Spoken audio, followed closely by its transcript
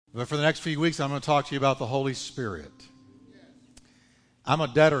But for the next few weeks, I'm going to talk to you about the Holy Spirit. I'm a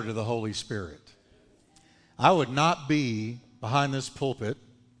debtor to the Holy Spirit. I would not be behind this pulpit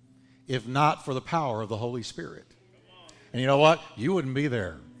if not for the power of the Holy Spirit. And you know what? You wouldn't be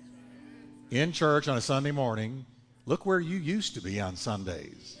there in church on a Sunday morning. Look where you used to be on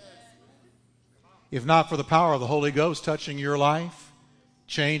Sundays. If not for the power of the Holy Ghost touching your life,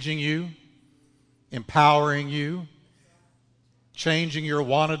 changing you, empowering you, changing your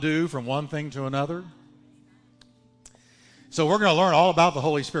want-to-do from one thing to another. So we're going to learn all about the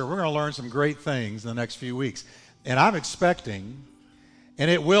Holy Spirit. We're going to learn some great things in the next few weeks. And I'm expecting,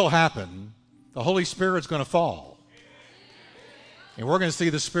 and it will happen, the Holy Spirit's going to fall. And we're going to see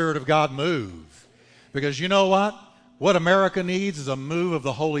the Spirit of God move. Because you know what? What America needs is a move of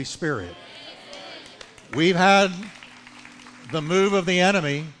the Holy Spirit. We've had the move of the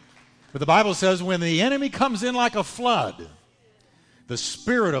enemy, but the Bible says when the enemy comes in like a flood, the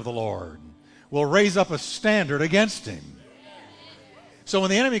Spirit of the Lord will raise up a standard against him. So when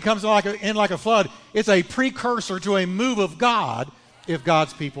the enemy comes in like a flood, it's a precursor to a move of God if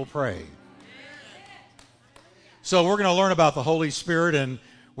God's people pray. So we're going to learn about the Holy Spirit, and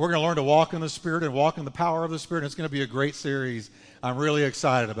we're going to learn to walk in the Spirit and walk in the power of the Spirit. It's going to be a great series. I'm really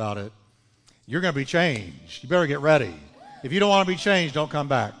excited about it. You're going to be changed. You better get ready. If you don't want to be changed, don't come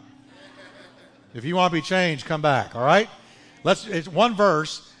back. If you want to be changed, come back, all right? It's one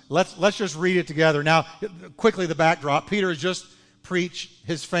verse. Let's just read it together. Now, quickly the backdrop. Peter has just preached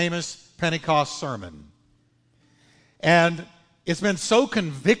his famous Pentecost sermon. And it's been so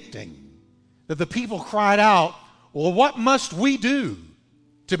convicting that the people cried out, well, what must we do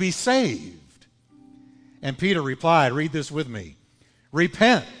to be saved? And Peter replied, read this with me.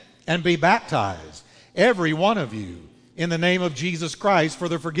 Repent and be baptized, every one of you, in the name of Jesus Christ for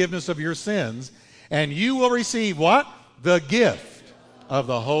the forgiveness of your sins, and you will receive what? The gift of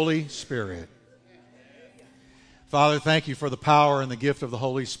the Holy Spirit. Father, thank you for the power and the gift of the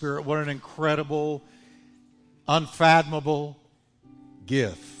Holy Spirit. What an incredible, unfathomable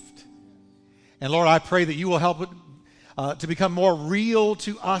gift. And Lord, I pray that you will help it to become more real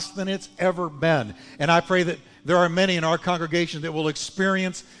to us than it's ever been. And I pray that there are many in our congregation that will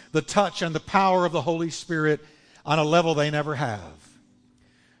experience the touch and the power of the Holy Spirit on a level they never have.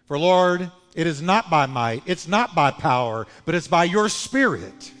 For Lord, it is not by might, it's not by power, but it's by your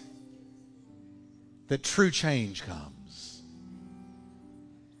Spirit that true change comes.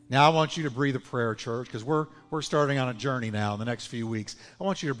 Now I want you to breathe a prayer, church, because we're starting on a journey now in the next few weeks. I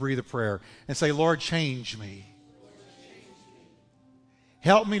want you to breathe a prayer and say, Lord, change me.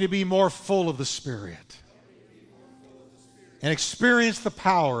 Help me to be more full of the Spirit and experience the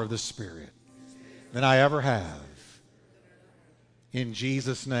power of the Spirit than I ever have. In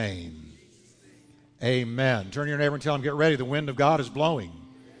Jesus' name, amen. Turn to your neighbor and tell him, get ready. The wind of God is blowing.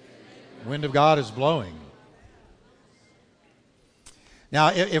 The wind of God is blowing. Now,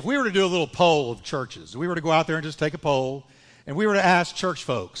 if we were to do a little poll of churches, we were to go out there and just take a poll, and we were to ask church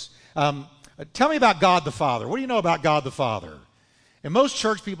folks, tell me about God the Father. What do you know about God the Father? And most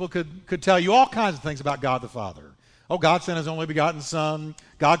church people could tell you all kinds of things about God the Father. Oh, God sent his only begotten Son.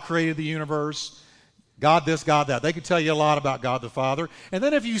 God created the universe. God this, God that. They could tell you a lot about God the Father. And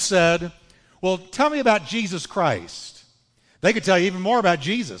then if you said, well, tell me about Jesus Christ, they could tell you even more about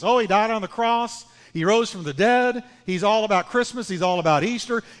Jesus. Oh, he died on the cross. He rose from the dead. He's all about Christmas. He's all about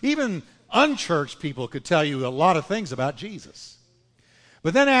Easter. Even unchurched people could tell you a lot of things about Jesus.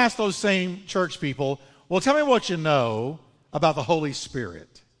 But then ask those same church people, well, tell me what you know about the Holy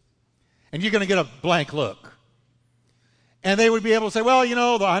Spirit. And you're going to get a blank look. And they would be able to say, well, you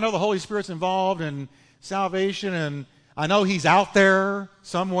know, I know the Holy Spirit's involved in salvation, and I know he's out there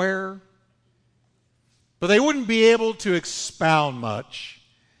somewhere. But they wouldn't be able to expound much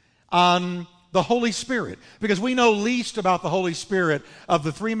on the Holy Spirit, because we know least about the Holy Spirit of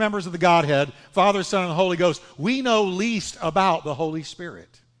the three members of the Godhead, Father, Son, and Holy Ghost. We know least about the Holy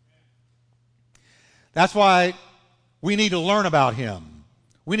Spirit. That's why we need to learn about him.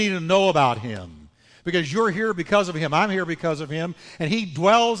 We need to know about him, because you're here because of him. I'm here because of him, and he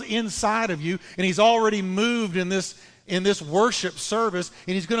dwells inside of you, and he's already moved in this worship service,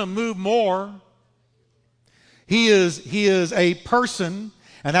 and he's going to move more. He is a person.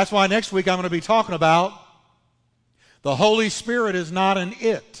 And that's why next week I'm going to be talking about the Holy Spirit is not an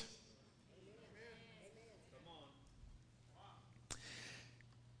it.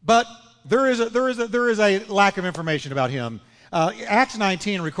 But there is a lack of information about him. Acts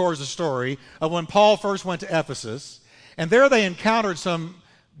 19 records the story of when Paul first went to Ephesus, and there they encountered some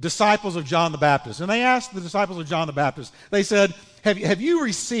disciples of John the Baptist. And they asked the disciples of John the Baptist, they said, have you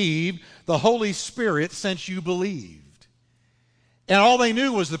received the Holy Spirit since you believed? And all they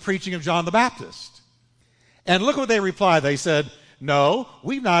knew was the preaching of John the Baptist. And look what they replied. They said, no,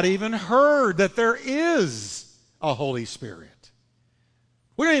 we've not even heard that there is a Holy Spirit.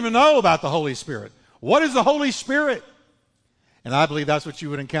 We don't even know about the Holy Spirit. What is the Holy Spirit? And I believe that's what you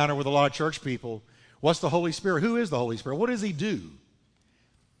would encounter with a lot of church people. What's the Holy Spirit? Who is the Holy Spirit? What does he do?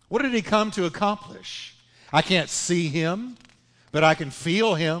 What did he come to accomplish? I can't see him, but I can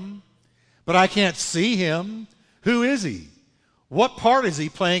feel him, but I can't see him. Who is he? What part is he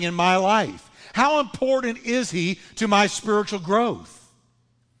playing in my life? How important is he to my spiritual growth?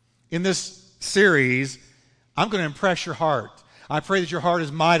 In this series, I'm going to impress your heart. I pray that your heart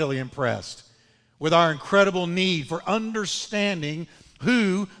is mightily impressed with our incredible need for understanding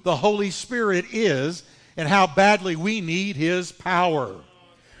who the Holy Spirit is and how badly we need his power.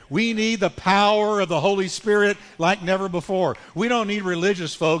 We need the power of the Holy Spirit like never before. We don't need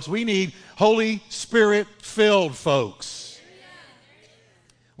religious folks. We need Holy Spirit-filled folks.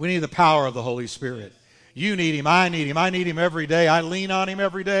 We need the power of the Holy Spirit. You need him. I need him. I need him every day. I lean on him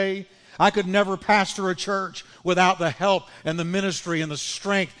every day. I could never pastor a church without the help and the ministry and the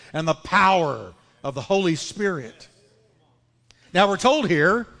strength and the power of the Holy Spirit. Now we're told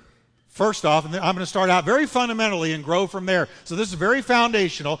here, first off, and I'm going to start out very fundamentally and grow from there. So this is very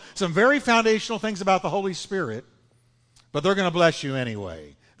foundational, some very foundational things about the Holy Spirit, but they're going to bless you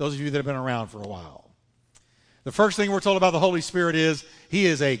anyway, those of you that have been around for a while. The first thing we're told about the Holy Spirit is he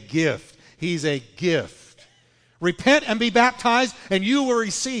is a gift. He's a gift. Repent and be baptized, and you will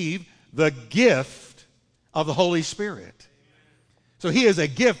receive the gift of the Holy Spirit. So he is a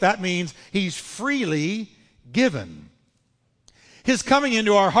gift. That means he's freely given. His coming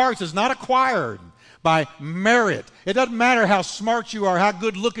into our hearts is not acquired by merit. It doesn't matter how smart you are, how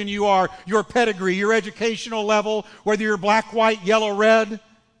good looking you are, your pedigree, your educational level, whether you're black, white, yellow, red.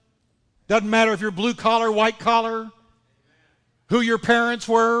 Doesn't matter if you're blue collar, white collar, who your parents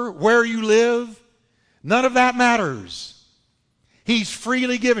were, where you live. None of that matters. He's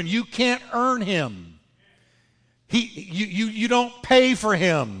freely given. You can't earn him. You don't pay for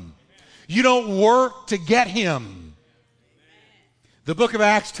him. You don't work to get him. The book of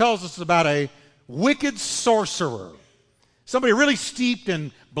Acts tells us about a wicked sorcerer, somebody really steeped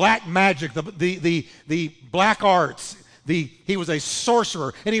in black magic, the black arts. He was a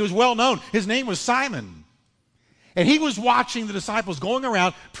sorcerer, and he was well known. His name was Simon. And he was watching the disciples going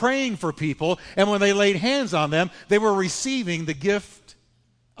around praying for people, and when they laid hands on them, they were receiving the gift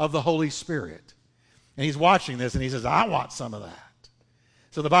of the Holy Spirit. And he's watching this, and he says, I want some of that.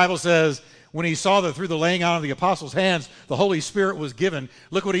 So the Bible says, when he saw that through the laying on of the apostles' hands, the Holy Spirit was given,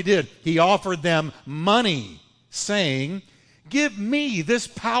 look what he did. He offered them money, saying, give me this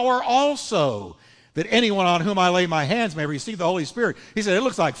power also, that anyone on whom I lay my hands may receive the Holy Spirit. He said, it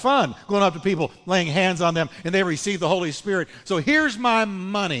looks like fun going up to people, laying hands on them, and they receive the Holy Spirit. So here's my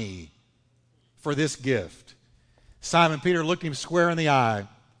money for this gift. Simon Peter looked him square in the eye,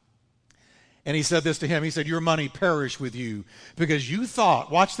 and he said this to him. He said, your money perish with you, because you thought,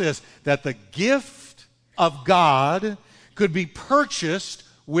 watch this, that the gift of God could be purchased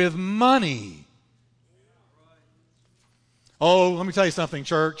with money. Oh, let me tell you something,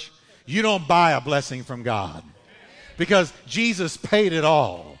 church. You don't buy a blessing from God, because Jesus paid it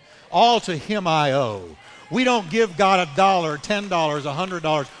all. All to him I owe. We don't give God $1, $10,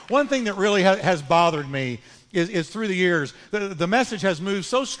 $100. One thing that really has bothered me is through the years, the message has moved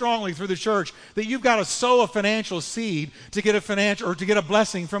so strongly through the church that you've got to sow a financial seed to get a financial or to get a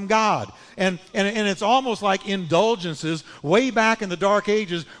blessing from God. And it's almost like indulgences way back in the dark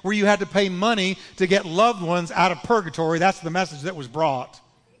ages where you had to pay money to get loved ones out of purgatory. That's the message that was brought.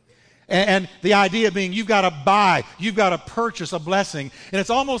 And the idea being you've got to buy, you've got to purchase a blessing. And it's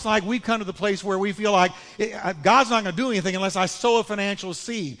almost like we've come to the place where we feel like God's not going to do anything unless I sow a financial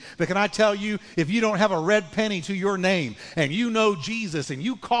seed. But can I tell you, if you don't have a red penny to your name and you know Jesus and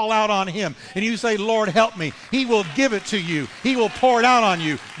you call out on him and you say, Lord, help me, he will give it to you. He will pour it out on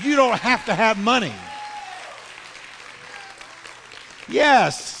you. You don't have to have money.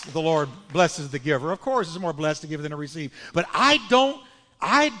 Yes, the Lord blesses the giver. Of course, it's more blessed to give than to receive. But I don't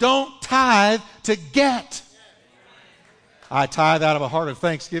tithe to get. I tithe out of a heart of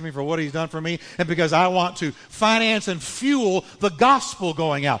thanksgiving for what he's done for me, and because I want to finance and fuel the gospel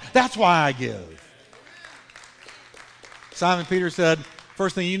going out. That's why I give. Simon Peter said,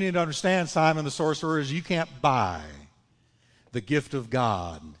 first thing you need to understand, Simon the sorcerer, is you can't buy the gift of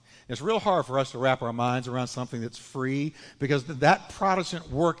God. It's real hard for us to wrap our minds around something that's free, because that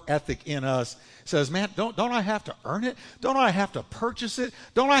Protestant work ethic in us says, man, don't I have to earn it? Don't I have to purchase it?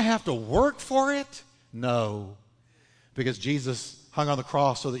 Don't I have to work for it? No, because Jesus hung on the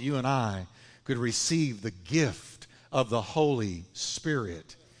cross so that you and I could receive the gift of the Holy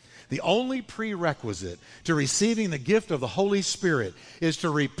Spirit. The only prerequisite to receiving the gift of the Holy Spirit is to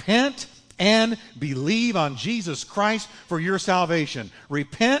repent and believe on Jesus Christ for your salvation.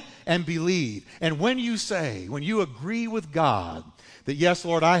 Repent and believe. And when you agree with God that, yes,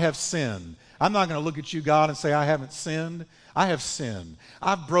 Lord, I have sinned. I'm not going to look at you, God, and say I haven't sinned. I have sinned.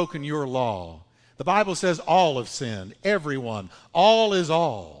 I've broken your law. The Bible says all have sinned. Everyone. All is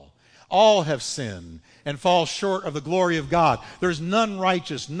all. All have sinned and fall short of the glory of God. There's none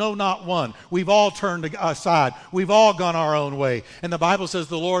righteous, no, not one. We've all turned aside. We've all gone our own way. And the Bible says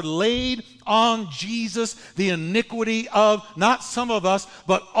the Lord laid on Jesus the iniquity of not some of us,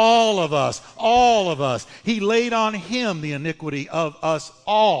 but all of us. All of us. He laid on him the iniquity of us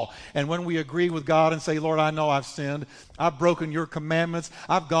all. And when we agree with God and say, Lord, I know I've sinned. I've broken your commandments.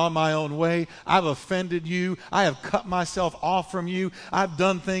 I've gone my own way. I've offended you. I have cut myself off from you. I've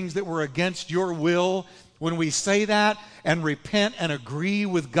done things that were against your will. When we say that and repent and agree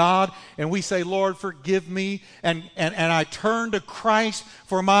with God and we say, Lord, forgive me, and I turn to Christ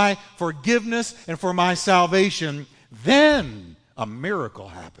for my forgiveness and for my salvation, then a miracle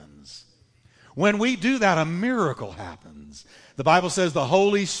happens. When we do that, a miracle happens. The Bible says the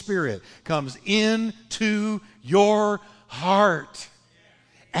Holy Spirit comes into your heart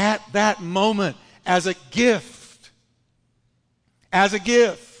at that moment as a gift. As a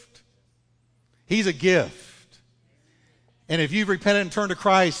gift. He's a gift. And if you've repented and turned to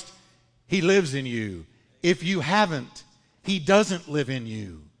Christ, he lives in you. If you haven't, he doesn't live in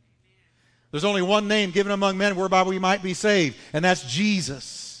you. There's only one name given among men whereby we might be saved, and that's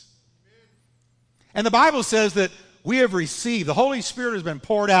Jesus. And the Bible says that we have received, the Holy Spirit has been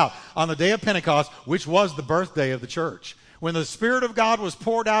poured out on the day of Pentecost, which was the birthday of the church. When the Spirit of God was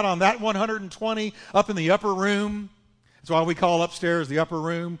poured out on that 120 up in the upper room, that's why we call upstairs the upper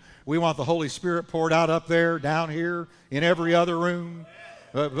room. We want the Holy Spirit poured out up there, down here, in every other room.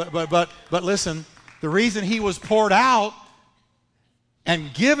 But listen, the reason he was poured out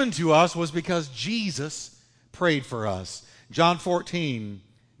and given to us was because Jesus prayed for us. John 14,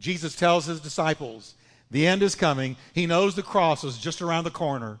 Jesus tells his disciples, the end is coming. He knows the cross is just around the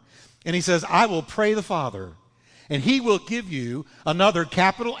corner. And he says, I will pray the Father, and he will give you another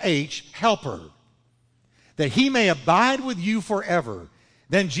capital H helper, that he may abide with you forever.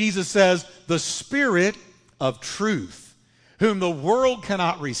 Then Jesus says, the Spirit of truth, whom the world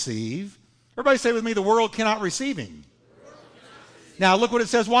cannot receive. Everybody say with me, the world cannot receive him. Now look what it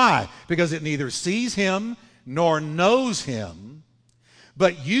says. Why? Because it neither sees him nor knows him,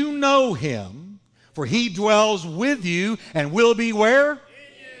 but you know him, for he dwells with you and will be where?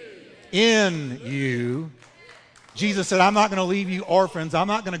 In you. Jesus said, I'm not going to leave you orphans. I'm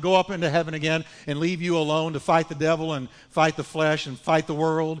not going to go up into heaven again and leave you alone to fight the devil and fight the flesh and fight the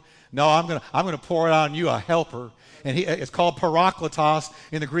world. No, I'm going to pour out on you a helper. And it's called parakletos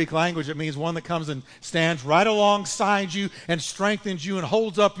in the Greek language. It means one that comes and stands right alongside you and strengthens you and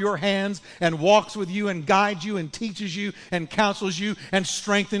holds up your hands and walks with you and guides you and teaches you and counsels you and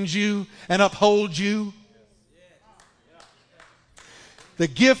strengthens you and upholds you. The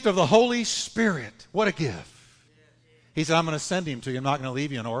gift of the Holy Spirit. What a gift. He said, I'm going to send him to you. I'm not going to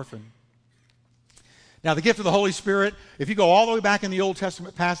leave you an orphan. Now, the gift of the Holy Spirit, if you go all the way back in the Old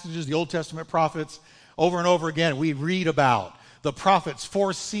Testament passages, the Old Testament prophets, over and over again, we read about the prophets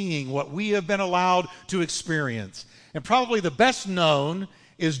foreseeing what we have been allowed to experience. And probably the best known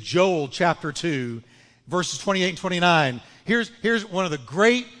is Joel chapter 2, verses 28 and 29. Here's one of the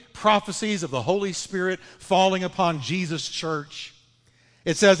great prophecies of the Holy Spirit falling upon Jesus' church.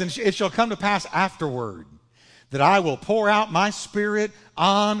 It says, and it shall come to pass afterward that I will pour out my Spirit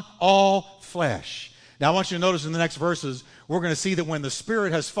on all flesh. Now I want you to notice in the next verses, we're going to see that when the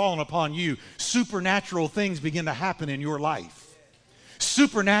Spirit has fallen upon you, supernatural things begin to happen in your life.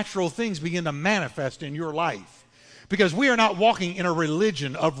 Supernatural things begin to manifest in your life. Because we are not walking in a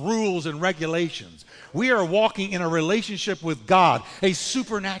religion of rules and regulations. We are walking in a relationship with God, a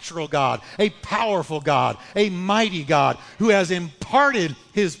supernatural God, a powerful God, a mighty God who has imparted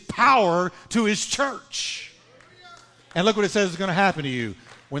his power to his church. And look what it says is going to happen to you.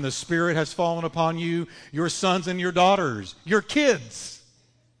 When the Spirit has fallen upon you, your sons and your daughters, your kids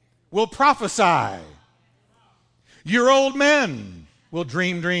will prophesy. Your old men will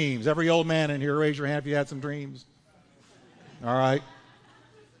dream dreams. Every old man in here, raise your hand if you had some dreams. All right.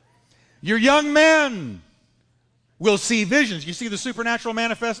 Your young men will see visions. You see the supernatural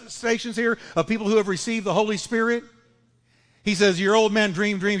manifestations here of people who have received the Holy Spirit? He says, your old men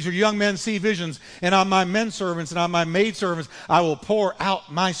dream dreams, your young men see visions, and on my men servants and on my maid servants I will pour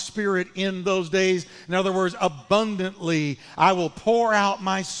out my Spirit in those days. In other words, abundantly I will pour out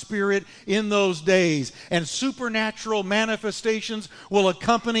my Spirit in those days. And supernatural manifestations will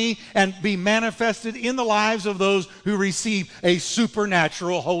accompany and be manifested in the lives of those who receive a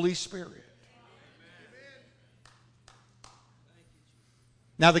supernatural Holy Spirit.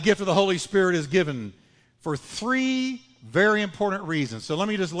 Now, the gift of the Holy Spirit is given for three very important reasons. So let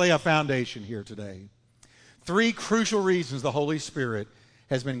me just lay a foundation here today. Three crucial reasons the Holy Spirit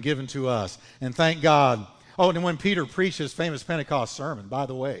has been given to us. And thank God. Oh, and when Peter preached his famous Pentecost sermon, by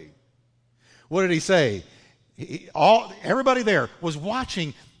the way, what did he say? Everybody there was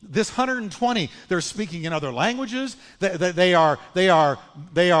watching this 120. They're speaking in other languages. They are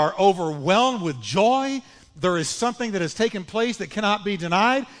overwhelmed with joy. There is something that has taken place that cannot be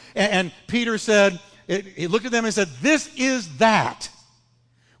denied. And Peter said, he looked at them and said, this is that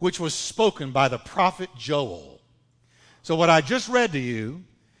which was spoken by the prophet Joel. So what I just read to you,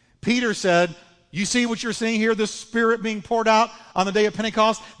 Peter said, you see what you're seeing here, this Spirit being poured out on the day of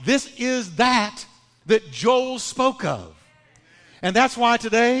Pentecost? This is that Joel spoke of. And that's why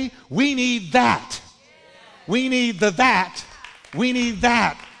today we need that. We need that. We need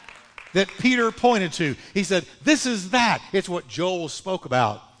that Peter pointed to. He said, this is that. It's what Joel spoke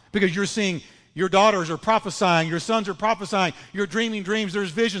about. Because you're seeing your daughters are prophesying, your sons are prophesying, you're dreaming dreams,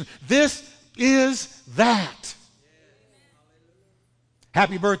 there's visions. This is that.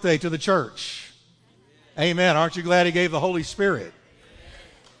 Happy birthday to the church. Amen. Aren't you glad he gave the Holy Spirit?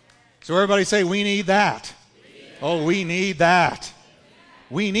 So everybody say, we need that. Oh, we need that.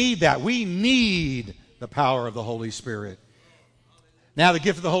 We need that. We need the power of the Holy Spirit. Now, the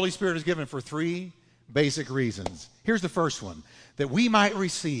gift of the Holy Spirit is given for three basic reasons. Here's the first one, that we might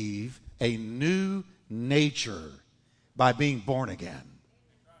receive a new nature by being born again.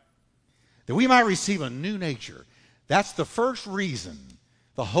 That we might receive a new nature. That's the first reason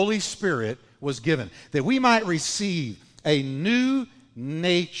the Holy Spirit was given. That we might receive a new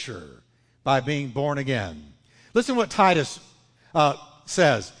nature by being born again. Listen to what Titus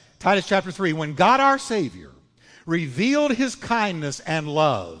says. Titus chapter 3. When God our Savior revealed his kindness and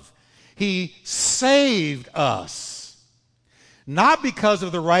love, he saved us. Not because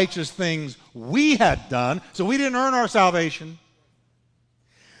of the righteous things we had done, so we didn't earn our salvation,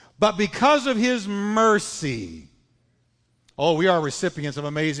 but because of his mercy. Oh, we are recipients of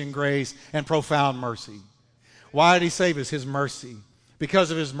amazing grace and profound mercy. Why did he save us? His mercy.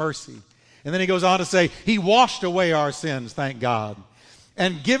 Because of his mercy. And then he goes on to say, he washed away our sins, thank God,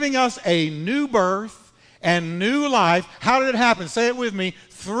 and giving us a new birth and new life. How did it happen? Say it with me.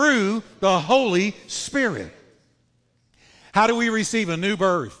 Through the Holy Spirit. How do we receive a new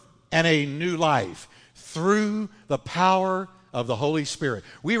birth and a new life? Through the power of the Holy Spirit.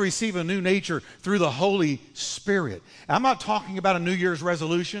 We receive a new nature through the Holy Spirit. I'm not talking about a New Year's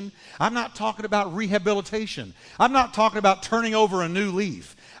resolution. I'm not talking about rehabilitation. I'm not talking about turning over a new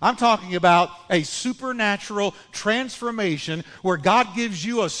leaf. I'm talking about a supernatural transformation where God gives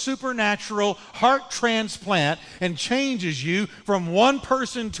you a supernatural heart transplant and changes you from one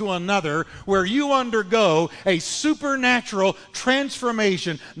person to another, where you undergo a supernatural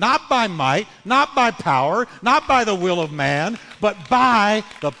transformation, not by might, not by power, not by the will of man, but by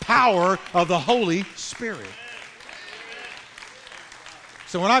the power of the Holy Spirit.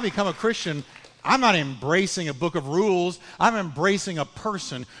 So when I become a Christian, I'm not embracing a book of rules. I'm embracing a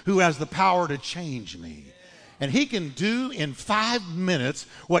person who has the power to change me. And he can do in 5 minutes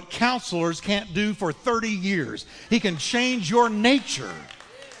what counselors can't do for 30 years. He can change your nature.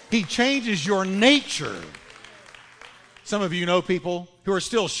 He changes your nature. Some of you know people who are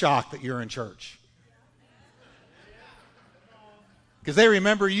still shocked that you're in church, because they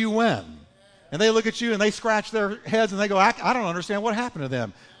remember you when. And they look at you and they scratch their heads and they go, I don't understand what happened to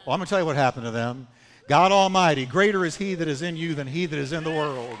them. Well, I'm going to tell you what happened to them. God Almighty, greater is he that is in you than he that is in the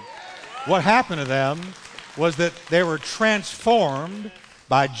world. What happened to them was that they were transformed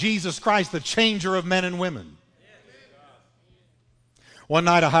by Jesus Christ, the changer of men and women. One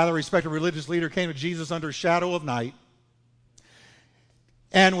night, a highly respected religious leader came to Jesus under shadow of night.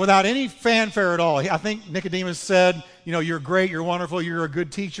 And without any fanfare at all, I think Nicodemus said, you're great, you're wonderful, you're a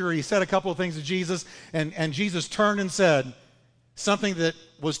good teacher. He said a couple of things to Jesus, and Jesus turned and said something that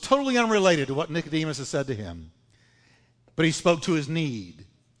was totally unrelated to what Nicodemus had said to him. But he spoke to his need.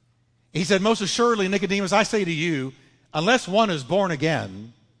 He said, most assuredly, Nicodemus, I say to you, unless one is born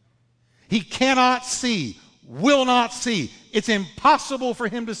again, he cannot see, will not see. It's impossible for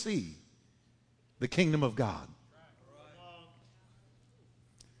him to see the kingdom of God.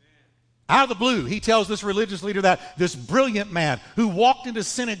 Out of the blue, he tells this religious leader that this brilliant man who walked into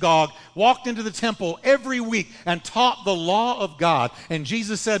synagogue, walked into the temple every week and taught the law of God. And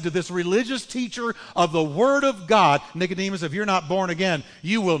Jesus said to this religious teacher of the Word of God, Nicodemus, if you're not born again,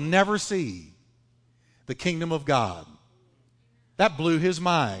 you will never see the kingdom of God. That blew his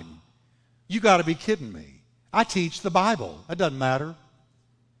mind. You got to be kidding me. I teach the Bible. It doesn't matter.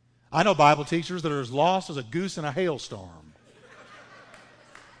 I know Bible teachers that are as lost as a goose in a hailstorm.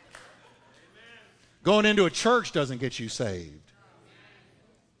 Going into a church doesn't get you saved.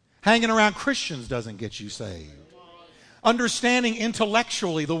 Hanging around Christians doesn't get you saved. Understanding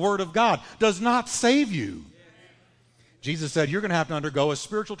intellectually the Word of God does not save you. Jesus said, you're going to have to undergo a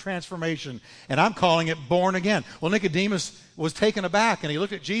spiritual transformation, and I'm calling it born again. Well, Nicodemus was taken aback, and he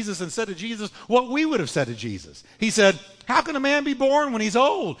looked at Jesus and said to Jesus what we would have said to Jesus. He said, how can a man be born when he's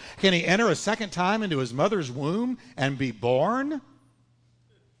old? Can he enter a second time into his mother's womb and be born?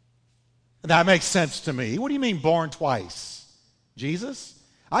 That makes sense to me. What do you mean born twice? Jesus?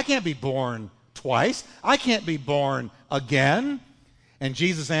 I can't be born twice. I can't be born again. And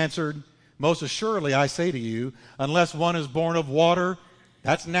Jesus answered, most assuredly I say to you, unless one is born of water,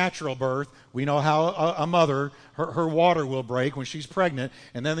 that's natural birth. We know how a mother, her water will break when she's pregnant,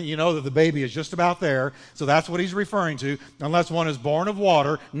 and then you know that the baby is just about there. So that's what he's referring to. Unless one is born of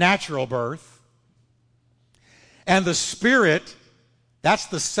water, natural birth. And the Spirit, that's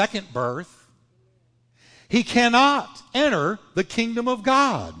the second birth. He cannot enter the kingdom of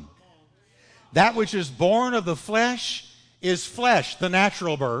God. That which is born of the flesh is flesh, the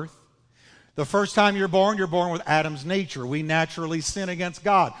natural birth. The first time you're born with Adam's nature. We naturally sin against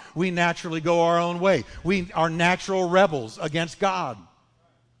God. We naturally go our own way. We are natural rebels against God.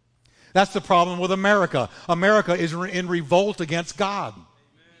 That's the problem with America. America is in revolt against God.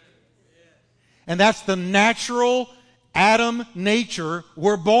 And that's the natural Adam nature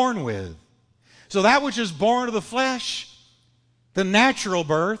we're born with. So that which is born of the flesh, the natural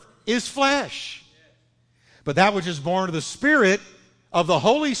birth, is flesh. But that which is born of the Spirit, of the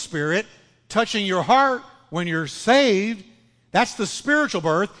Holy Spirit, touching your heart when you're saved, that's the spiritual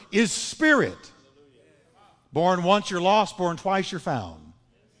birth, is spirit. Born once, you're lost. Born twice, you're found.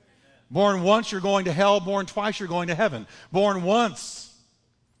 Born once, you're going to hell. Born twice, you're going to heaven. Born once,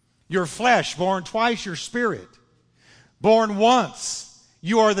 you're flesh. Born twice, you're spirit. Born once,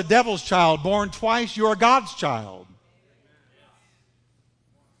 you are the devil's child. Born twice, you are God's child.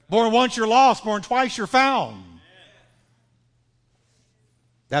 Born once, you're lost. Born twice, you're found.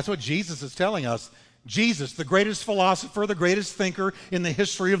 That's what Jesus is telling us. Jesus, the greatest philosopher, the greatest thinker in the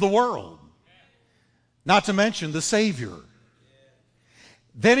history of the world. Not to mention the Savior.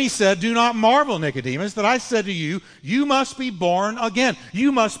 Then he said, do not marvel, Nicodemus, that I said to you, you must be born again.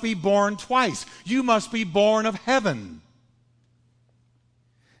 You must be born twice. You must be born of heaven.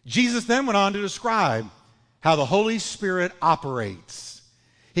 Jesus then went on to describe how the Holy Spirit operates.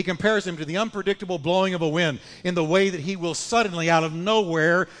 He compares him to the unpredictable blowing of a wind in the way that he will suddenly, out of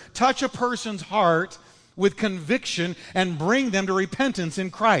nowhere, touch a person's heart with conviction and bring them to repentance in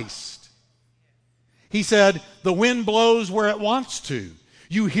Christ. He said, the wind blows where it wants to.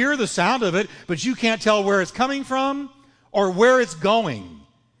 You hear the sound of it, but you can't tell where it's coming from or where it's going.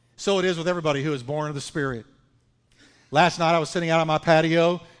 So it is with everybody who is born of the Spirit. Last night I was sitting out on my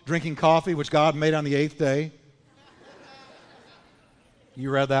patio drinking coffee, which God made on the 8th day. You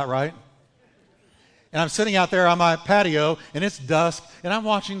read that right? And I'm sitting out there on my patio, and it's dusk, and I'm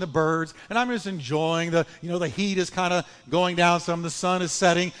watching the birds, and I'm just enjoying the heat is kind of going down some, the sun is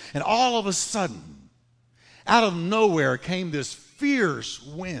setting, and all of a sudden, out of nowhere came this fierce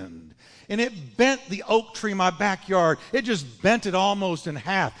wind, and it bent the oak tree in my backyard. It just bent it almost in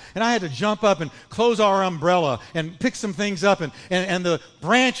half, and I had to jump up and close our umbrella and pick some things up, and the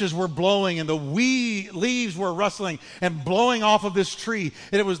branches were blowing, and the leaves were rustling and blowing off of this tree,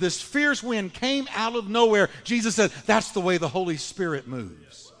 and it was this fierce wind came out of nowhere. Jesus said, that's the way the Holy Spirit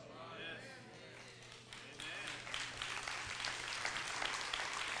moves.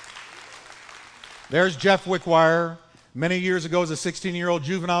 There's Jeff Wickwire. Many years ago, as a 16-year-old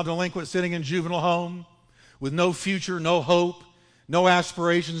juvenile delinquent sitting in juvenile home with no future, no hope, no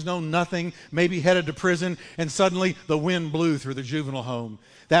aspirations, no nothing, maybe headed to prison, and suddenly the wind blew through the juvenile home.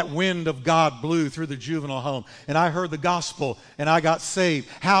 That wind of God blew through the juvenile home, and I heard the gospel, and I got saved.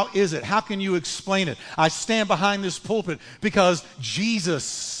 How is it? How can you explain it? I stand behind this pulpit because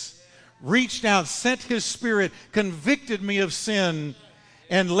Jesus reached out, sent His Spirit, convicted me of sin,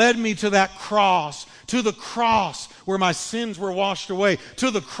 and led me to that cross, to the cross where my sins were washed away, to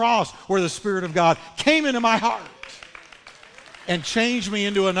the cross where the Spirit of God came into my heart and changed me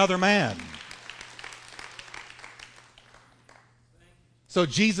into another man. So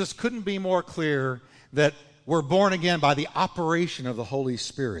Jesus couldn't be more clear that we're born again by the operation of the Holy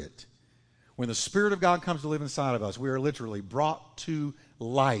Spirit. When the Spirit of God comes to live inside of us, we are literally brought to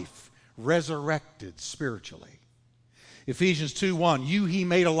life, resurrected spiritually. Ephesians 2:1, you he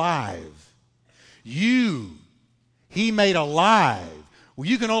made alive. You he made alive. Well,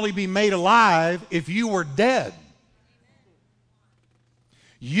 you can only be made alive if you were dead.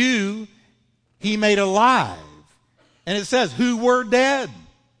 You he made alive. And it says, who were dead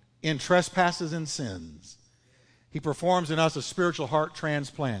in trespasses and sins. He performs in us a spiritual heart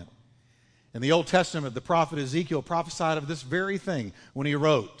transplant. In the Old Testament, the prophet Ezekiel prophesied of this very thing when he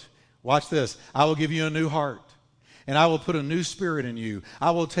wrote, watch this, I will give you a new heart, and I will put a new spirit in you.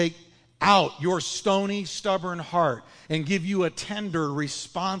 I will take out your stony, stubborn heart and give you a tender,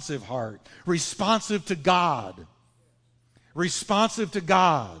 responsive heart, responsive to God. Responsive to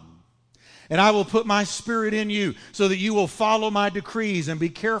God. And I will put my spirit in you so that you will follow my decrees and be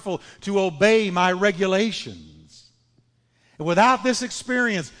careful to obey my regulations. And without this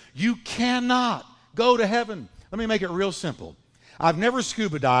experience, you cannot go to heaven. Let me make it real simple. I've never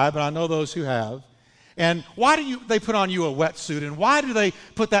scuba dived, but I know those who have. And why do they put on you a wetsuit? And why do they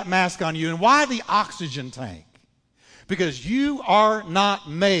put that mask on you? And why the oxygen tank? Because you are not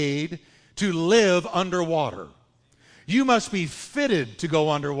made to live underwater. You must be fitted to go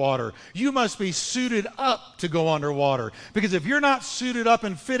underwater. You must be suited up to go underwater. Because if you're not suited up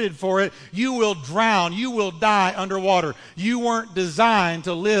and fitted for it, you will drown. You will die underwater. You weren't designed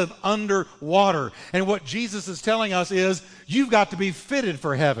to live underwater. And what Jesus is telling us is, you've got to be fitted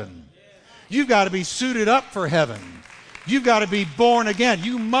for heaven. You've got to be suited up for heaven. You've got to be born again.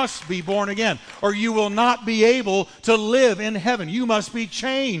 You must be born again, or you will not be able to live in heaven. You must be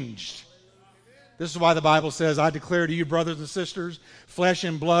changed. This is why the Bible says, I declare to you, brothers and sisters, flesh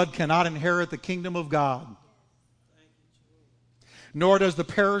and blood cannot inherit the kingdom of God. Nor does the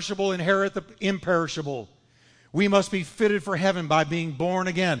perishable inherit the imperishable. We must be fitted for heaven by being born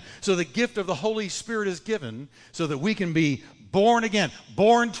again. So the gift of the Holy Spirit is given so that we can be born again,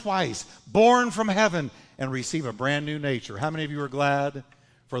 born twice, born from heaven, and receive a brand new nature. How many of you are glad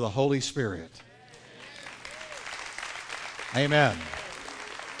for the Holy Spirit? Amen.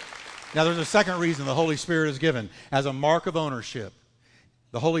 Now, there's a second reason the Holy Spirit is given as a mark of ownership.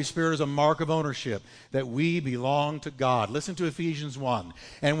 The Holy Spirit is a mark of ownership that we belong to God. Listen to Ephesians 1.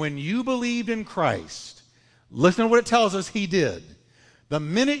 And when you believed in Christ, listen to what it tells us he did. The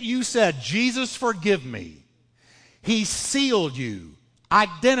minute you said, Jesus, forgive me, he sealed you,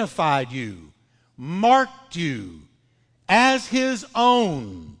 identified you, marked you as his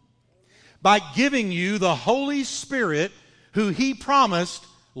own by giving you the Holy Spirit who he promised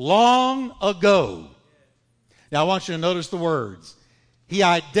long ago. Now I want you to notice the words. He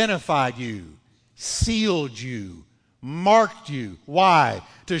identified you, sealed you, marked you. Why?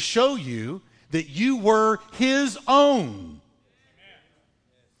 To show you that you were his own.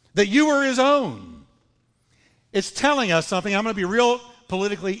 That you were his own. It's telling us something. I'm going to be real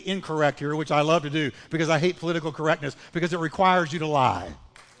politically incorrect here, which I love to do because I hate political correctness, because it requires you to lie.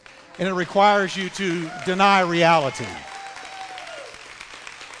 And it requires you to deny reality.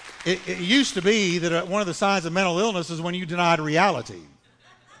 It used to be that one of the signs of mental illness is when you denied reality.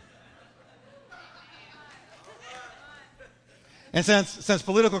 And since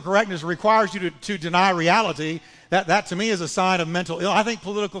political correctness requires you to deny reality, that to me is a sign of mental illness. I think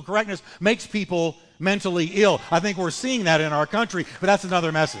political correctness makes people mentally ill. I think we're seeing that in our country, but that's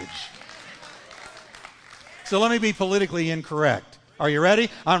another message. So let me be politically incorrect. Are you ready?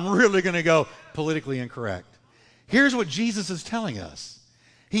 I'm really going to go politically incorrect. Here's what Jesus is telling us.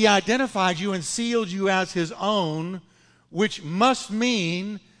 He identified you and sealed you as his own, which must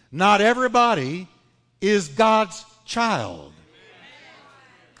mean not everybody is God's child.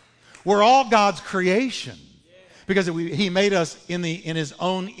 We're all God's creation because he made us in his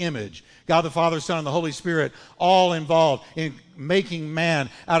own image. God the Father, Son, and the Holy Spirit all involved in making man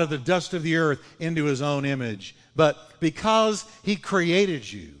out of the dust of the earth into his own image. But because he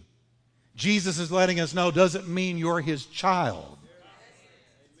created you, Jesus is letting us know, doesn't mean you're his child.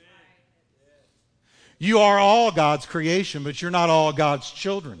 You are all God's creation, but you're not all God's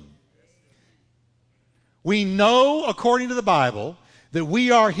children. We know, according to the Bible, that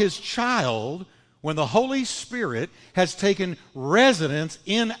we are his child when the Holy Spirit has taken residence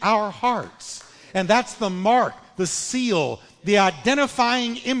in our hearts. And that's the mark, the seal, the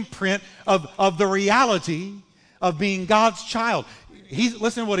identifying imprint of the reality of being God's child.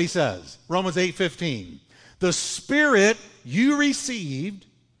 Listen to what he says, Romans 8:15. The Spirit you received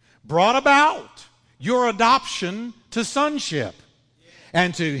brought about your adoption to sonship.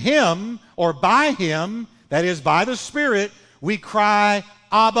 And to him, or by him, that is by the Spirit, We cry,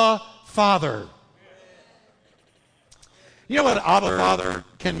 Abba, Father. You know what Abba, Father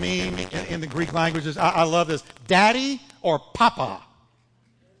can mean in the Greek languages? I love this. Daddy or Papa.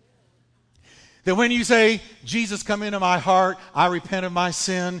 That when you say, Jesus, come into my heart, I repent of my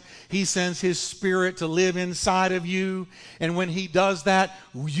sin, he sends his Spirit to live inside of you. And when he does that,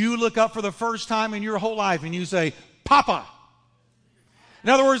 you look up for the first time in your whole life and you say, Papa. In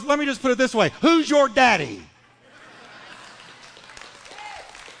other words, let me just put it this way. Who's your daddy?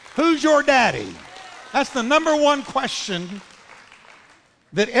 Who's your daddy? That's the number one question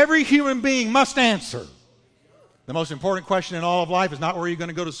that every human being must answer. The most important question in all of life is not where you're going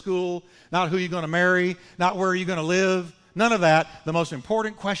to go to school, not who you're going to marry, not where you're going to live. None of that. The most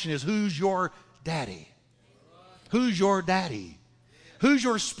important question is, who's your daddy? Who's your daddy? Who's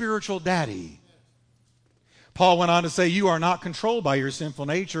your spiritual daddy? Paul went on to say, you are not controlled by your sinful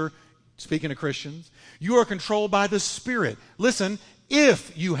nature, speaking to Christians. You are controlled by the Spirit. Listen,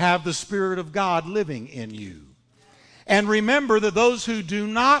 if you have the Spirit of God living in you. And remember that those who do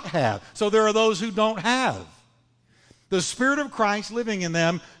not have, so there are those who don't have the Spirit of Christ living in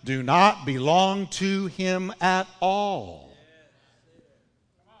them, do not belong to him at all.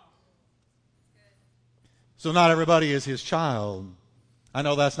 So not everybody is his child. I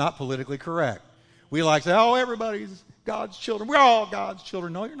know that's not politically correct. We like to say, oh, everybody's God's children. We're all God's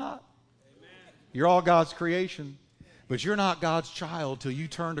children. No, you're not. You're all God's creation. But you're not God's child till you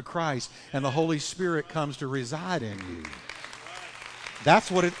turn to Christ and the Holy Spirit comes to reside in you. That's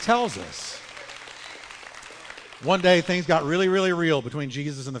what it tells us. One day things got really, really real between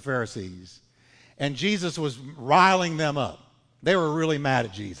Jesus and the Pharisees. And Jesus was riling them up. They were really mad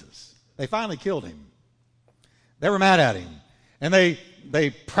at Jesus. They finally killed him. They were mad at him. And they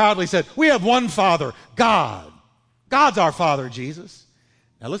proudly said, we have one Father, God. God's our Father, Jesus.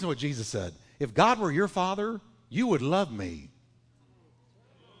 Now listen to what Jesus said. If God were your Father, you would love me.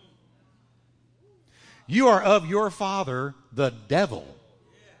 You are of your father, the devil.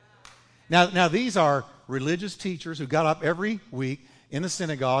 Now these are religious teachers who got up every week in the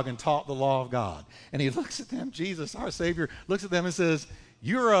synagogue and taught the law of God. And he looks at them, Jesus, our Savior, looks at them and says,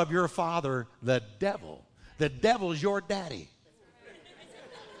 you're of your father, the devil. The devil's your daddy.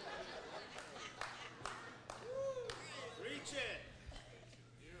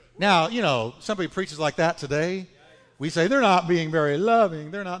 Now, you know, somebody preaches like that today. We say they're not being very loving.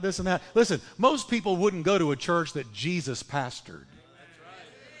 They're not this and that. Listen, most people wouldn't go to a church that Jesus pastored.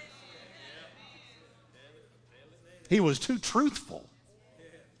 He was too truthful.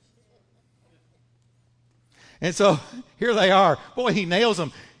 And so here they are. Boy, he nails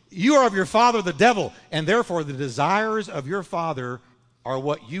them. You are of your father, the devil, and therefore the desires of your father are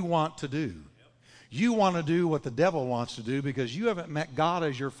what you want to do. You want to do what the devil wants to do because you haven't met God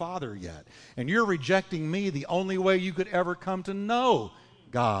as your father yet. And you're rejecting me, the only way you could ever come to know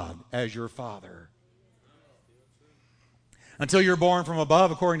God as your father. Until you're born from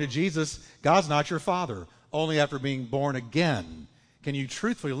above, according to Jesus, God's not your father. Only after being born again can you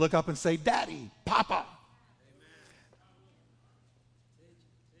truthfully look up and say, Daddy, Papa,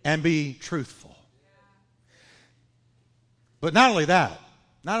 and be truthful. But not only that,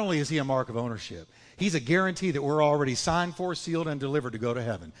 not only is he a mark of ownership, he's a guarantee that we're already signed for, sealed, and delivered to go to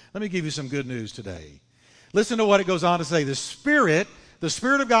heaven. Let me give you some good news today. Listen to what it goes on to say. The Spirit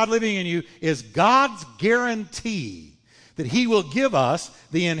of God living in you is God's guarantee that he will give us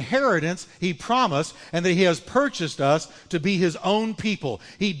the inheritance he promised and that he has purchased us to be his own people.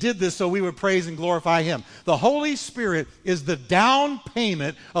 He did this so we would praise and glorify him. The Holy Spirit is the down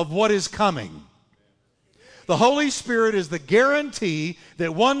payment of what is coming. The Holy Spirit is the guarantee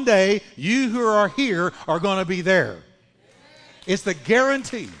that one day you who are here are going to be there. It's the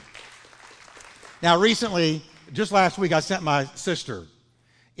guarantee. Now recently, just last week, I sent my sister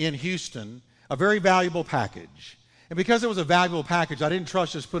in Houston a very valuable package. And because it was a valuable package, I didn't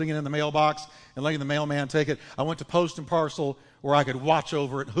trust just putting it in the mailbox and letting the mailman take it. I went to Post and Parcel where I could watch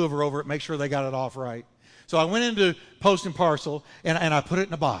over it, hover over it, make sure they got it off right. So I went into Post and Parcel and I put it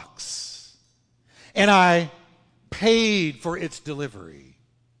in a box. And I paid for its delivery.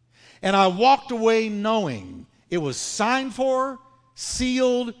 And I walked away knowing it was signed for,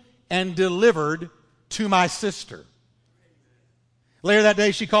 sealed, and delivered to my sister. Later that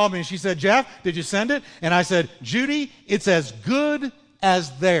day, she called me and she said, Jeff, did you send it? And I said, Judy, it's as good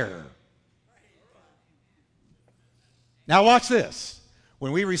as there. Now watch this.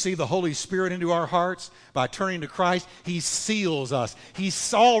 When we receive the Holy Spirit into our hearts by turning to Christ, he seals us.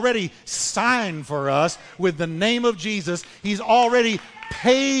 He's already signed for us with the name of Jesus. He's already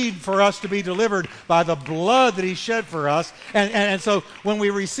paid for us to be delivered by the blood that he shed for us. And so when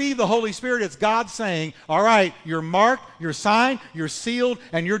we receive the Holy Spirit, it's God saying, all right, you're marked, you're signed, you're sealed,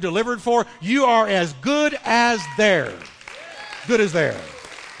 and you're delivered for. You are as good as there. Good as there.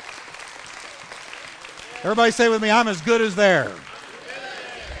 Everybody say with me, I'm as good as there.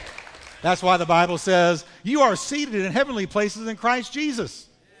 That's why the Bible says, you are seated in heavenly places in Christ Jesus.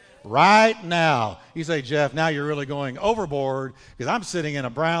 Right now. You say, Jeff, now you're really going overboard because I'm sitting in a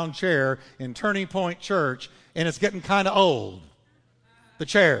brown chair in Turning Point Church and it's getting kind of old. The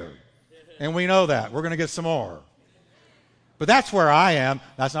chair. And we know that. We're going to get some more. But that's where I am.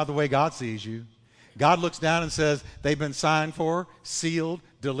 That's not the way God sees you. God looks down and says, they've been signed for, sealed,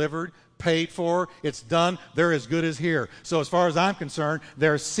 delivered, paid for, it's done, they're as good as here. So as far as I'm concerned,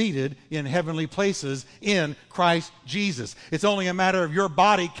 they're seated in heavenly places in Christ Jesus. It's only a matter of your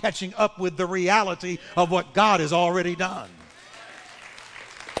body catching up with the reality of what God has already done.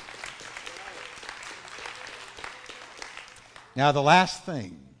 Now the last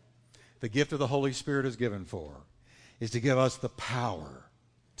thing the gift of the Holy Spirit is given for is to give us the power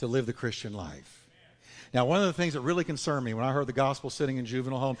to live the Christian life. Now, one of the things that really concerned me when I heard the gospel sitting in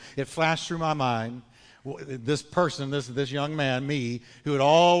juvenile home, it flashed through my mind, this person, this young man, me, who had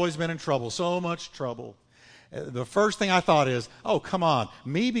always been in trouble, so much trouble. The first thing I thought is, oh, come on,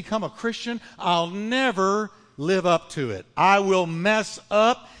 me become a Christian? I'll never live up to it. I will mess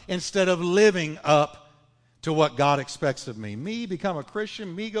up instead of living up to what God expects of me. Me become a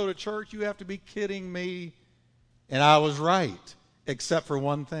Christian? Me go to church? You have to be kidding me. And I was right, except for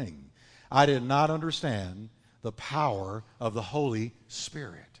one thing. I did not understand the power of the Holy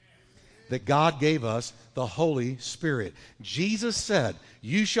Spirit. That God gave us the Holy Spirit. Jesus said,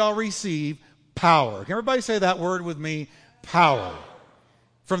 you shall receive power. Can everybody say that word with me? Power.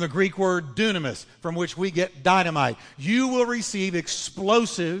 From the Greek word dunamis, from which we get dynamite. You will receive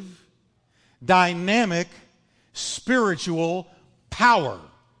explosive, dynamic, spiritual power.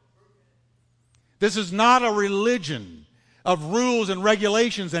 This is not a religion of rules and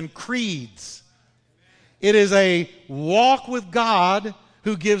regulations and creeds. It is a walk with God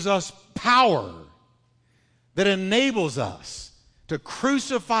who gives us power that enables us to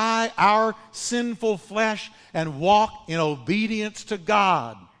crucify our sinful flesh and walk in obedience to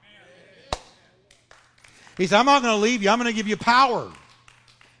God. He said, I'm not going to leave you. I'm going to give you power.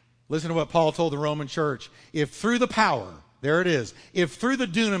 Listen to what Paul told the Roman church. If through the power, there it is, if through the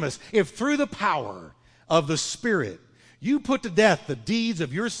dunamis, if through the power of the Spirit, you put to death the deeds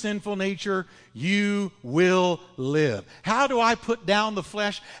of your sinful nature, you will live. How do I put down the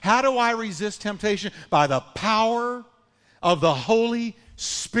flesh? How do I resist temptation? By the power of the Holy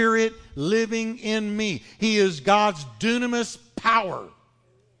Spirit living in me. He is God's dunamis power.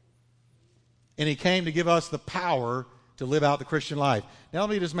 And he came to give us the power to live out the Christian life. Now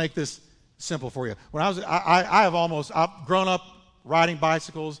let me just make this simple for you. When I've grown up riding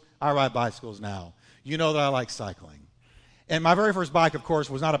bicycles. I ride bicycles now. You know that I like cycling. And my very first bike, of course,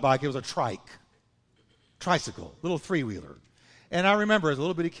 was not a bike. It was a tricycle, little three-wheeler. And I remember as a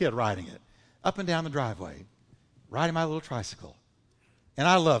little bitty kid riding it up and down the driveway, riding my little tricycle. And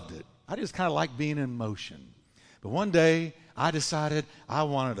I loved it. I just kind of liked being in motion. But one day, I decided I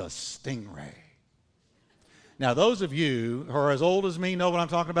wanted a Stingray. Now, those of you who are as old as me know what I'm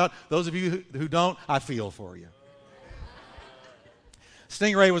talking about. Those of you who don't, I feel for you.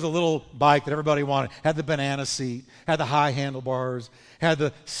 Stingray was a little bike that everybody wanted. Had the banana seat, had the high handlebars, had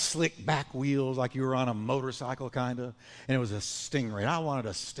the slick back wheels like you were on a motorcycle kind of, and it was a Stingray. And I wanted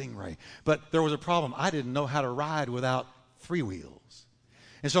a Stingray. But there was a problem. I didn't know how to ride without three wheels.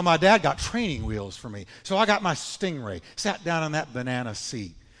 And so my dad got training wheels for me. So I got my Stingray, sat down on that banana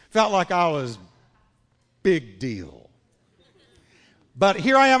seat. Felt like I was big deal. But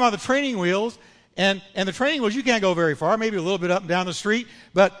here I am on the training wheels, and the training wheels, you can't go very far, maybe a little bit up and down the street,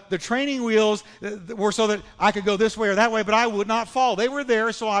 but the training wheels were so that I could go this way or that way, but I would not fall. They were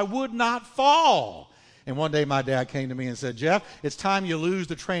there so I would not fall. And one day my dad came to me and said, Jeff, it's time you lose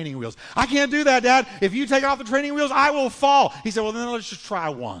the training wheels. I can't do that, Dad. If you take off the training wheels, I will fall. He said, well, then let's just try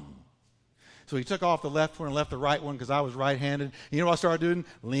one. So he took off the left one and left the right one because I was right-handed. You know what I started doing?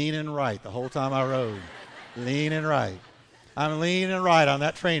 Leaning right the whole time I rode. Leaning right. I'm leaning right on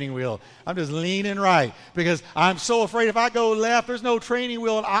that training wheel. I'm just leaning right because I'm so afraid if I go left, there's no training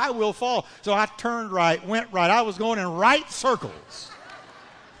wheel and I will fall. So I turned right, went right. I was going in right circles.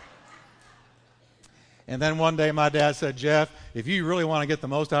 And then one day my dad said, Jeff, if you really want to get the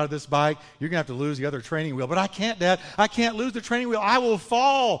most out of this bike, you're going to have to lose the other training wheel. But I can't, Dad. I can't lose the training wheel. I will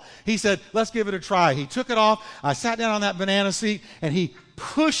fall. He said, let's give it a try. He took it off. I sat down on that banana seat, and he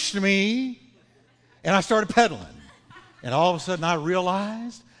pushed me, and I started pedaling. And all of a sudden I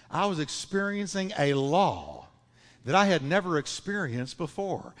realized I was experiencing a law that I had never experienced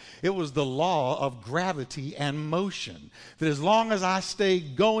before. It was the law of gravity and motion. That as long as I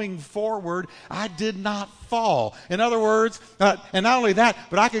stayed going forward, I did not fall. In other words, and not only that,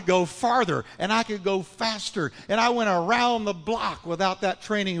 but I could go farther and I could go faster. And I went around the block without that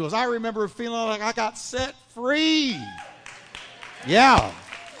training wheels. I remember feeling like I got set free. Yeah.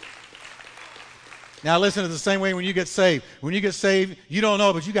 Now listen, it's the same way when you get saved. When you get saved, you don't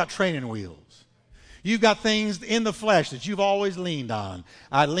know, but you got training wheels. You've got things in the flesh that you've always leaned on.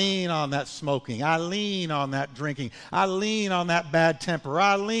 I lean on that smoking. I lean on that drinking. I lean on that bad temper.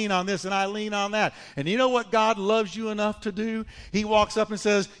 I lean on this and I lean on that. And you know what God loves you enough to do? He walks up and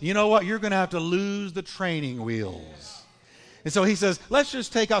says, you know what? You're going to have to lose the training wheels. And so he says, let's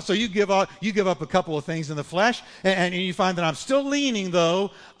just take off. So you give up a couple of things in the flesh, and you find that I'm still leaning, though,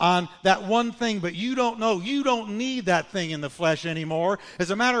 on that one thing, but you don't know. You don't need that thing in the flesh anymore.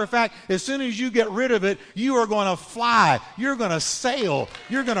 As a matter of fact, as soon as you get rid of it, you are going to fly. You're going to sail.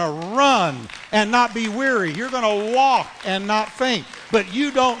 You're going to run and not be weary. You're going to walk and not faint. But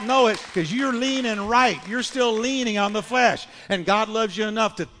you don't know it because you're leaning right. You're still leaning on the flesh. And God loves you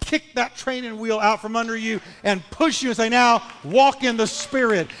enough to kick that training wheel out from under you and push you and say, now, walk in the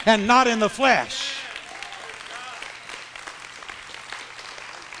Spirit and not in the flesh.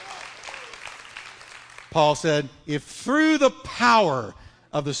 Paul said, if through the power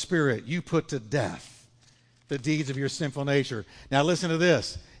of the Spirit you put to death the deeds of your sinful nature. Now listen to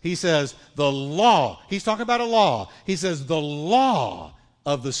this. He says, the law, he's talking about a law. He says, the law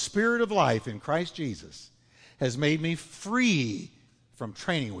of the Spirit of life in Christ Jesus has made me free from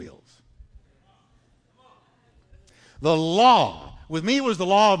training wheels. The law, with me, was the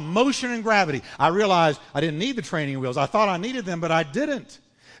law of motion and gravity. I realized I didn't need the training wheels. I thought I needed them, but I didn't.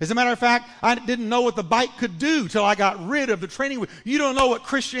 As a matter of fact, I didn't know what the bike could do till I got rid of the training wheels. You don't know what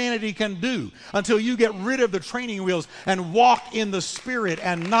Christianity can do until you get rid of the training wheels and walk in the Spirit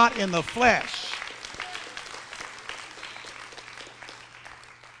and not in the flesh.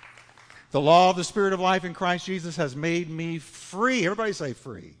 The law of the Spirit of life in Christ Jesus has made me free. Everybody say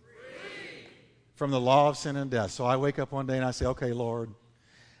free. From the law of sin and death. So I wake up one day and I say, okay, Lord,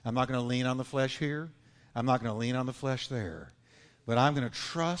 I'm not going to lean on the flesh here. I'm not going to lean on the flesh there. But I'm going to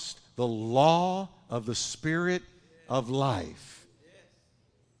trust the law of the Spirit of life.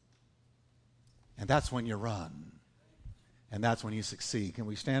 And that's when you run. And that's when you succeed. Can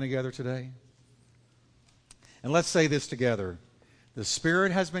we stand together today? And let's say this together. The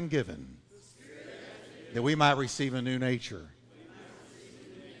Spirit has been given that we might receive a new nature.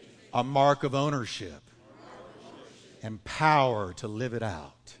 A mark of ownership and power to live it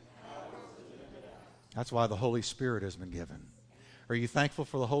out. That's why the Holy Spirit has been given. Are you thankful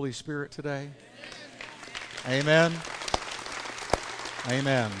for the Holy Spirit today? Amen.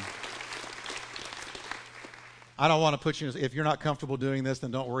 Amen. I don't want to put you, if you're not comfortable doing this,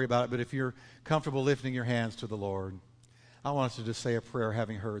 then don't worry about it. But if you're comfortable lifting your hands to the Lord, I want us to just say a prayer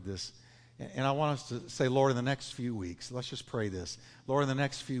having heard this. And I want us to say, Lord, in the next few weeks, let's just pray this. Lord, in the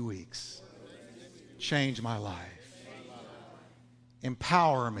next few weeks, change my life.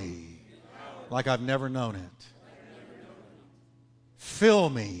 Empower me like I've never known it.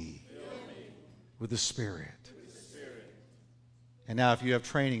 Fill me with the Spirit. And now if you have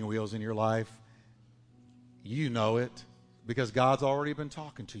training wheels in your life, you know it because God's already been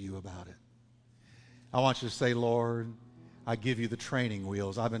talking to you about it. I want you to say, Lord, I give you the training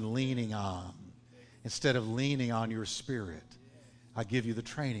wheels I've been leaning on. Instead of leaning on your Spirit, I give you the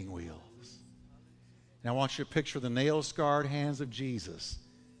training wheels. And I want you to picture the nail-scarred hands of Jesus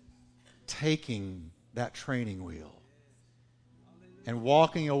taking that training wheel and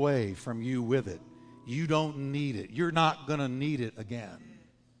walking away from you with it. You don't need it. You're not going to need it again.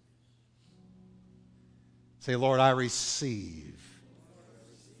 Say, Lord, I receive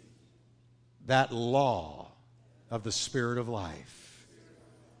that law of the Spirit of life.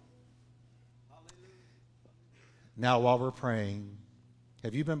 Now, while we're praying,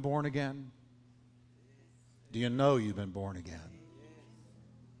 have you been born again? Do you know you've been born again?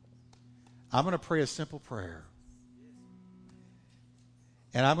 I'm going to pray a simple prayer.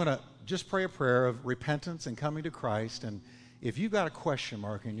 And I'm going to just pray a prayer of repentance and coming to Christ. And if you've got a question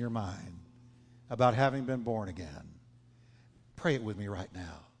mark in your mind about having been born again, pray it with me right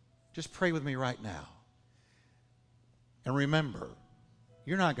now. Just pray with me right now. And remember,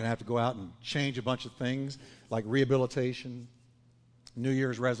 you're not going to have to go out and change a bunch of things like rehabilitation, New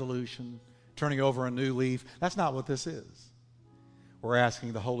Year's resolution, turning over a new leaf. That's not what this is. We're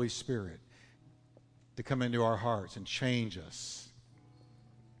asking the Holy Spirit to come into our hearts and change us.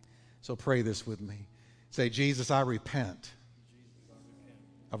 So pray this with me. Say, Jesus, I repent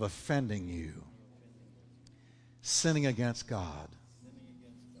of offending you, sinning against God,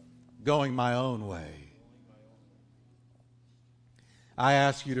 going my own way. I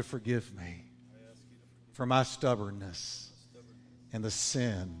ask you to forgive me for my stubbornness and the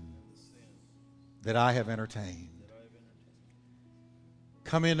sin that I have entertained.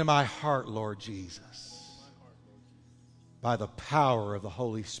 Come into my heart, Lord Jesus, by the power of the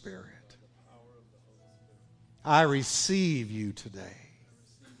Holy Spirit. I receive you today.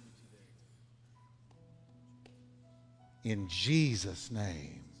 In Jesus'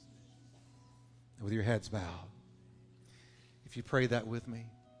 name. With your heads bowed. If you prayed that with me,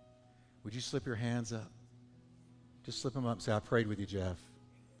 would you slip your hands up? Just slip them up and say, I prayed with you, Jeff.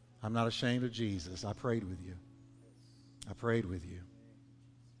 I'm not ashamed of Jesus. I prayed with you. I prayed with you.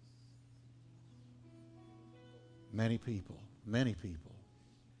 Many people, many people.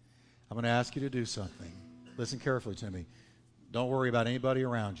 I'm going to ask you to do something. Listen carefully to me. Don't worry about anybody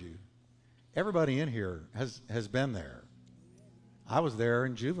around you. Everybody in here has been there. I was there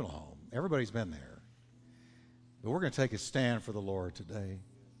in juvenile home. Everybody's been there. But we're going to take a stand for the Lord today.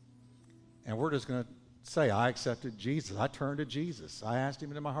 And we're just going to say, I accepted Jesus. I turned to Jesus. I asked him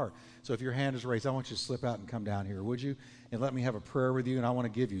into my heart. So if your hand is raised, I want you to slip out and come down here, would you? And let me have a prayer with you, and I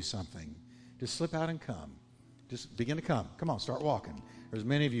want to give you something. Just slip out and come. Just begin to come. Come on, start walking. There's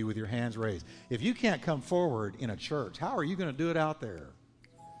many of you with your hands raised. If you can't come forward in a church, how are you going to do it out there?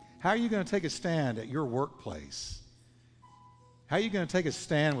 How are you going to take a stand at your workplace? How are you going to take a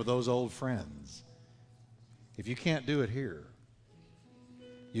stand with those old friends? If you can't do it here,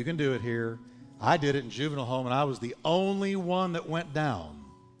 you can do it here. I did it in juvenile home, and I was the only one that went down.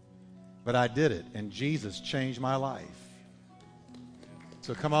 But I did it, and Jesus changed my life.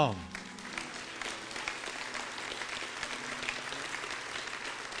 So come on.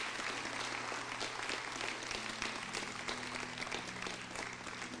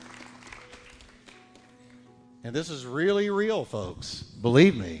 And this is really real, folks.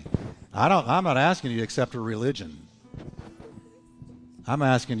 Believe me. I'm not asking you to accept a religion. I'm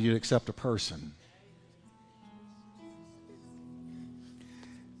asking you to accept a person.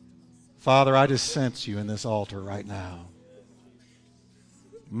 Father, I just sense you in this altar right now,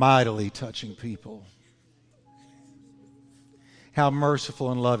 mightily touching people. How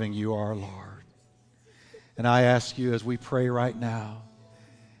merciful and loving you are, Lord. And I ask you as we pray right now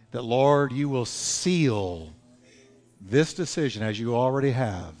that, Lord, you will seal this decision, as you already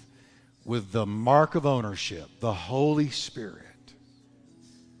have, with the mark of ownership, the Holy Spirit.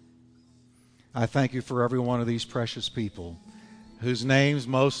 I thank you for every one of these precious people whose names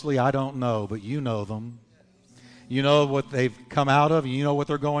mostly I don't know, but you know them. You know what they've come out of. You know what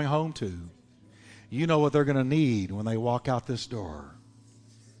they're going home to. You know what they're going to need when they walk out this door.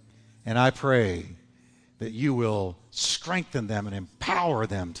 And I pray that you will strengthen them and empower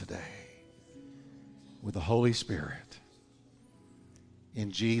them today with the Holy Spirit. In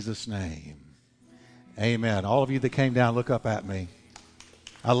Jesus' name, amen. All of you that came down, look up at me.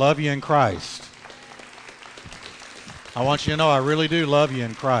 I love you in Christ. I want you to know I really do love you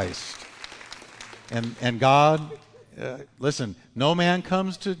in Christ. And God, listen, no man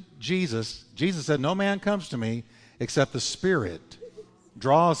comes to Jesus. Jesus said, no man comes to me except the Spirit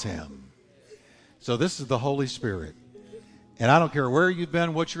draws him. So this is the Holy Spirit. And I don't care where you've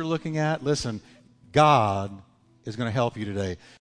been, what you're looking at. Listen, God is going to help you today.